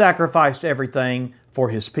 He sacrificed everything for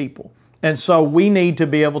His people. And so we need to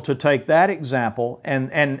be able to take that example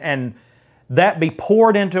and that be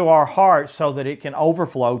poured into our hearts so that it can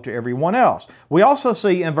overflow to everyone else. We also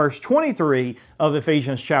see in verse 23 of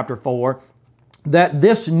Ephesians chapter 4 that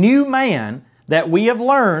this new man that we have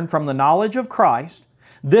learned from the knowledge of Christ,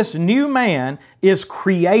 this new man is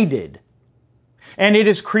created. And it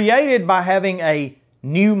is created by having a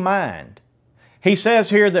new mind. He says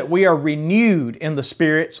here that we are renewed in the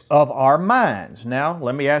spirits of our minds. Now,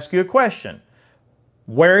 let me ask you a question.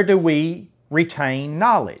 Where do we retain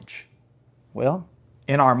knowledge? Well,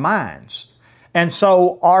 in our minds. And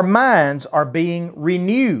so our minds are being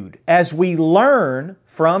renewed as we learn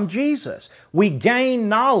from Jesus. We gain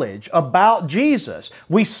knowledge about Jesus.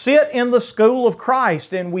 We sit in the school of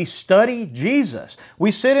Christ and we study Jesus. We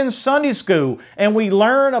sit in Sunday school and we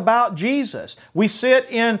learn about Jesus. We sit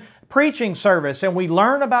in preaching service and we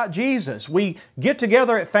learn about Jesus. We get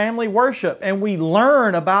together at family worship and we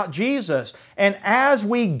learn about Jesus. And as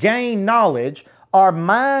we gain knowledge, our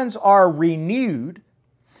minds are renewed.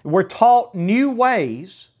 We're taught new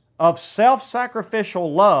ways of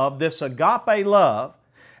self-sacrificial love, this agape love.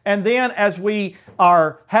 And then as we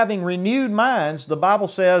are having renewed minds, the Bible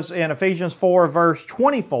says in Ephesians 4 verse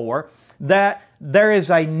 24 that there is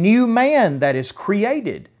a new man that is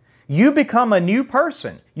created. You become a new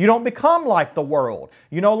person. You don't become like the world.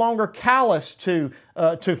 You're no longer callous to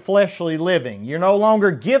fleshly living. You're no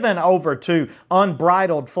longer given over to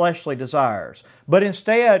unbridled fleshly desires. But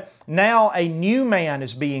instead, now a new man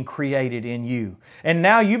is being created in you. And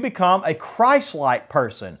now you become a Christ-like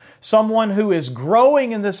person, someone who is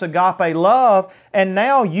growing in this agape love, and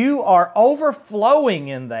now you are overflowing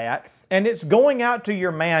in that. And it's going out to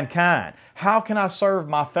your mankind. How can I serve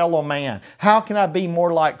my fellow man? How can I be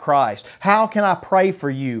more like Christ? How can I pray for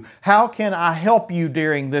you? How can I help you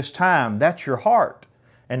during this time? That's your heart.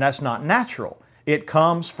 And that's not natural. It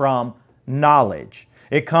comes from knowledge.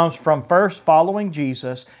 It comes from first following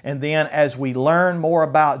Jesus, and then as we learn more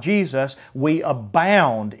about Jesus, we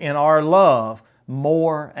abound in our love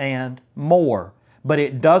more and more. But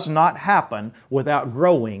it does not happen without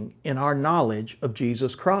growing in our knowledge of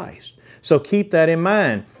Jesus Christ. So keep that in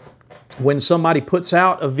mind. When somebody puts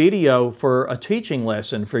out a video for a teaching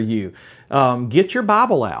lesson for you, get your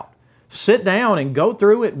Bible out. Sit down and go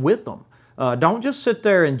through it with them. Don't just sit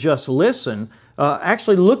there and just listen.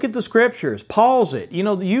 Actually look at the Scriptures. Pause it. You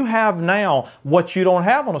know, you have now what you don't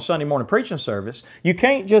have on a Sunday morning preaching service. You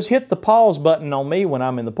can't just hit the pause button on me when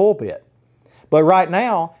I'm in the pulpit. But right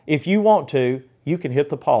now, if you want to, you can hit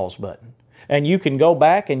the pause button. And you can go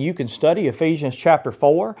back and you can study Ephesians chapter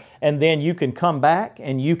 4, and then you can come back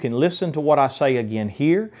and you can listen to what I say again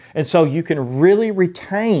here. And so you can really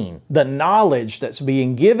retain the knowledge that's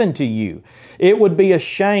being given to you. It would be a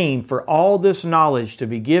shame for all this knowledge to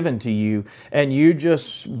be given to you and you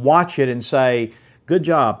just watch it and say, "Good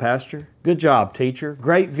job, Pastor. Good job, teacher.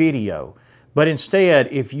 Great video." But instead,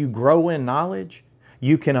 if you grow in knowledge,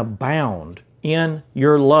 you can abound in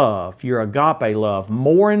your love, your agape love,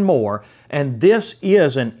 more and more. And this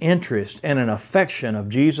is an interest and an affection of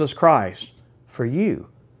Jesus Christ for you.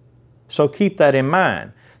 So keep that in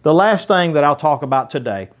mind. The last thing that I'll talk about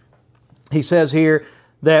today, he says here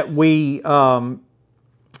that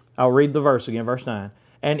I'll read the verse again, verse 9.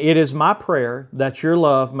 "And it is my prayer that your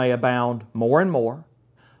love may abound more and more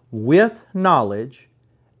with knowledge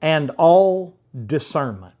and all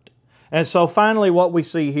discernment." And so finally what we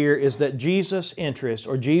see here is that Jesus' interest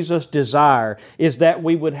or Jesus' desire is that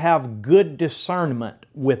we would have good discernment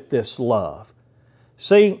with this love.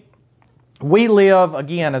 See, we live,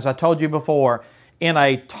 again, as I told you before, in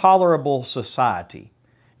a tolerable society.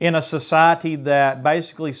 In a society that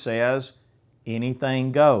basically says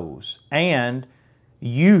anything goes. And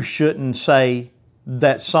you shouldn't say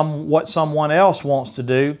that what someone else wants to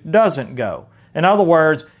do doesn't go. In other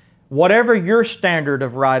words, whatever your standard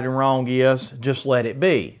of right and wrong is, just let it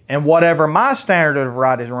be. And whatever my standard of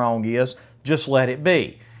right and wrong is, just let it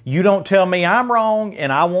be. You don't tell me I'm wrong,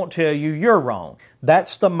 and I won't tell you you're wrong.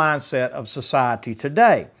 That's the mindset of society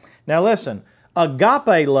today. Now listen,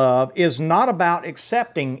 agape love is not about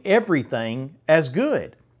accepting everything as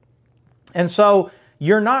good. And so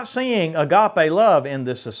you're not seeing agape love in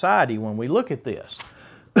this society when we look at this.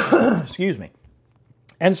 Excuse me.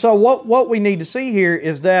 And so what we need to see here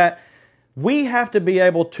is that we have to be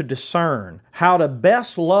able to discern how to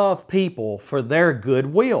best love people for their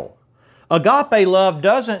good will. Agape love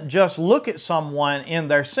doesn't just look at someone in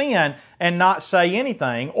their sin and not say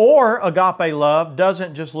anything, or agape love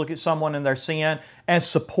doesn't just look at someone in their sin and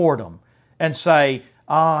support them and say,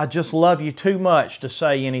 "I just love you too much to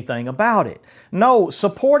say anything about it." No,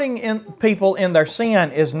 supporting people in their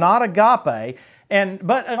sin is not agape.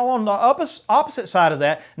 But on the opposite side of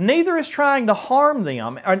that, neither is trying to harm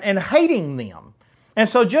them and hating them. And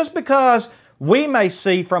so just because we may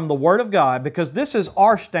see from the Word of God, because this is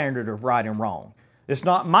our standard of right and wrong. It's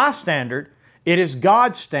not my standard, it is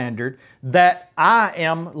God's standard that I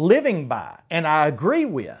am living by and I agree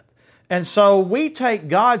with. And so we take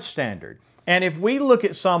God's standard. And if we look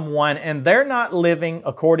at someone and they're not living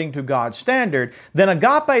according to God's standard, then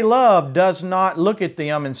agape love does not look at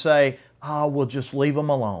them and say, "Oh, we'll just leave them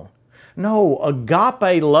alone." No,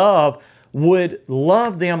 agape love would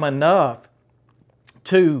love them enough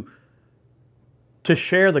to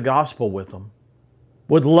share the gospel with them,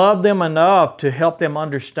 would love them enough to help them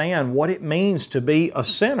understand what it means to be a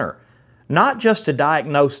sinner, not just to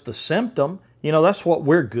diagnose the symptom. You know, that's what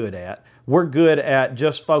we're good at. We're good at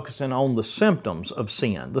just focusing on the symptoms of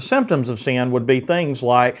sin. The symptoms of sin would be things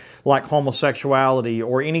like homosexuality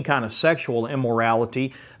or any kind of sexual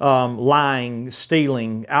immorality, lying,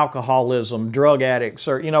 stealing, alcoholism, drug addicts,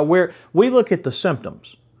 or, we look at the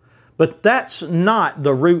symptoms. But that's not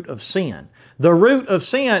the root of sin. The root of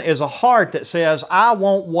sin is a heart that says, "I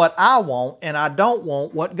want what I want and I don't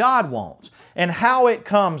want what God wants." And how it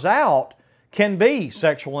comes out can be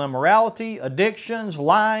sexual immorality, addictions,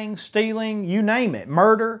 lying, stealing, you name it,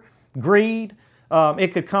 murder, greed. It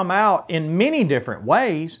could come out in many different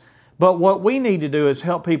ways, but what we need to do is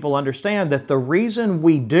help people understand that the reason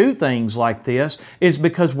we do things like this is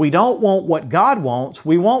because we don't want what God wants,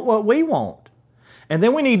 we want what we want. And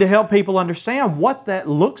then we need to help people understand what that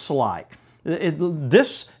looks like.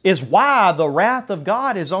 This is why the wrath of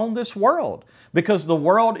God is on this world. Because the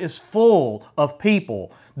world is full of people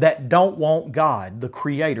that don't want God, the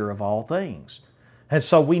Creator of all things. And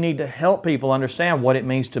so we need to help people understand what it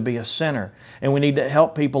means to be a sinner. And we need to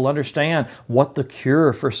help people understand what the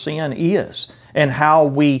cure for sin is and how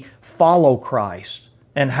we follow Christ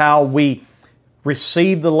and how we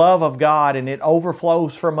receive the love of God and it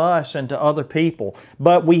overflows from us into other people.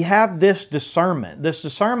 But we have this discernment. This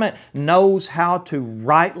discernment knows how to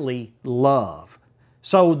rightly love.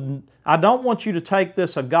 So I don't want you to take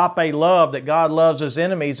this agape love that God loves His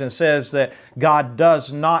enemies and says that God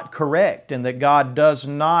does not correct and that God does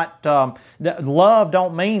not... love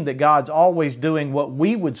don't mean that God's always doing what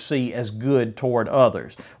we would see as good toward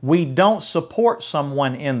others. We don't support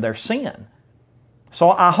someone in their sin. So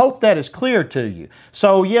I hope that is clear to you.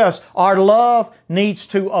 So yes, our love needs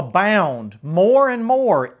to abound more and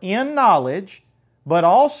more in knowledge, but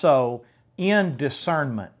also in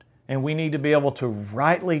discernment. And we need to be able to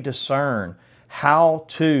rightly discern how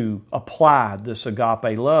to apply this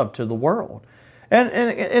agape love to the world.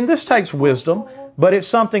 And this takes wisdom, but it's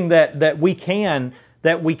something that we can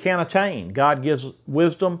attain. God gives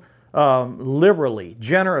wisdom liberally,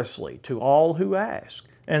 generously to all who ask.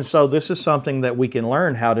 And so this is something that we can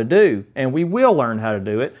learn how to do, and we will learn how to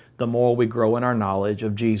do it the more we grow in our knowledge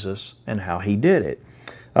of Jesus and how He did it.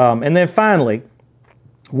 And then finally,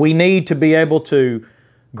 we need to be able to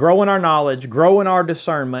grow in our knowledge, grow in our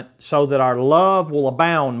discernment, so that our love will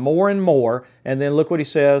abound more and more. And then look what he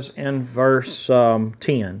says in verse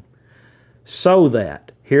 10. So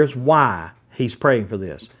that, here's why he's praying for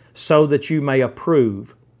this, so that you may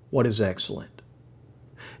approve what is excellent.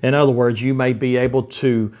 In other words, you may be able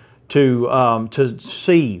to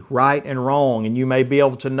see right and wrong, and you may be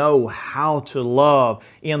able to know how to love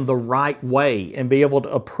in the right way and be able to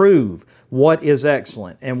approve what is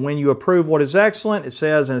excellent. And when you approve what is excellent, it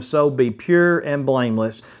says, and so be pure and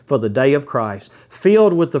blameless for the day of Christ,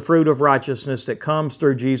 filled with the fruit of righteousness that comes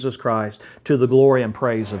through Jesus Christ to the glory and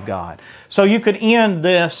praise of God. So you could end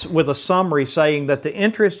this with a summary saying that the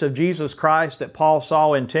interest of Jesus Christ that Paul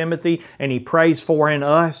saw in Timothy and he prays for in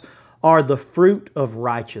us are the fruit of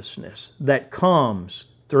righteousness that comes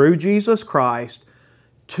through Jesus Christ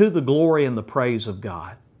to the glory and the praise of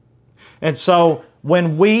God. And so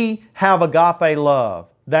when we have agape love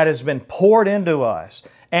that has been poured into us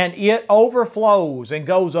and it overflows and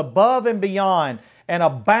goes above and beyond and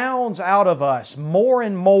abounds out of us more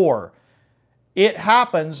and more, it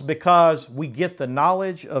happens because we get the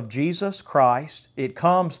knowledge of Jesus Christ. It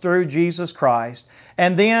comes through Jesus Christ,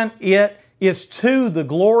 and then it is to the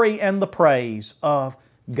glory and the praise of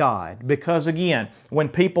God. Because again, when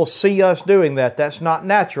people see us doing that, that's not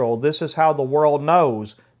natural. This is how the world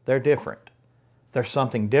knows they're different. There's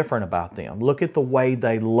something different about them. Look at the way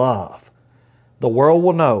they love. The world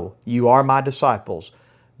will know you are my disciples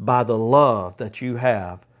by the love that you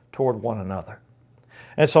have toward one another.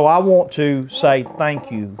 And so I want to say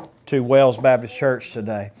thank you to Wells Baptist Church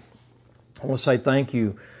today. I want to say thank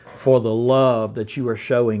you for the love that you are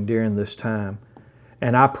showing during this time.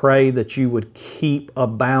 And I pray that you would keep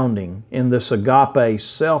abounding in this agape,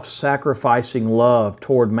 self-sacrificing love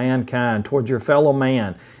toward mankind, toward your fellow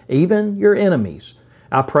man, even your enemies.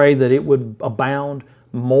 I pray that it would abound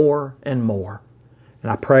more and more.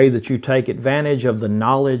 And I pray that you take advantage of the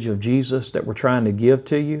knowledge of Jesus that we're trying to give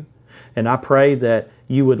to you. And I pray that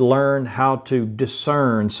you would learn how to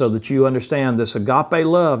discern so that you understand this agape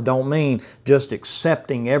love don't mean just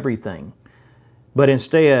accepting everything. But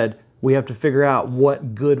instead, we have to figure out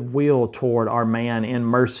what goodwill toward our man in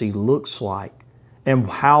mercy looks like and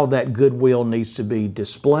how that goodwill needs to be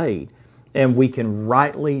displayed. And we can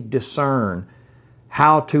rightly discern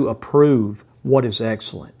how to approve what is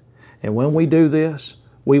excellent. And when we do this,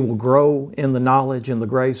 we will grow in the knowledge and the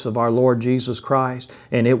grace of our Lord Jesus Christ,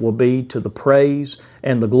 and it will be to the praise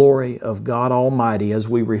and the glory of God Almighty as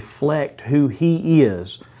we reflect who He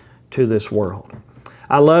is to this world.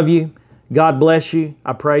 I love you. God bless you.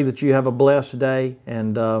 I pray that you have a blessed day,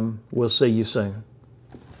 and we'll see you soon.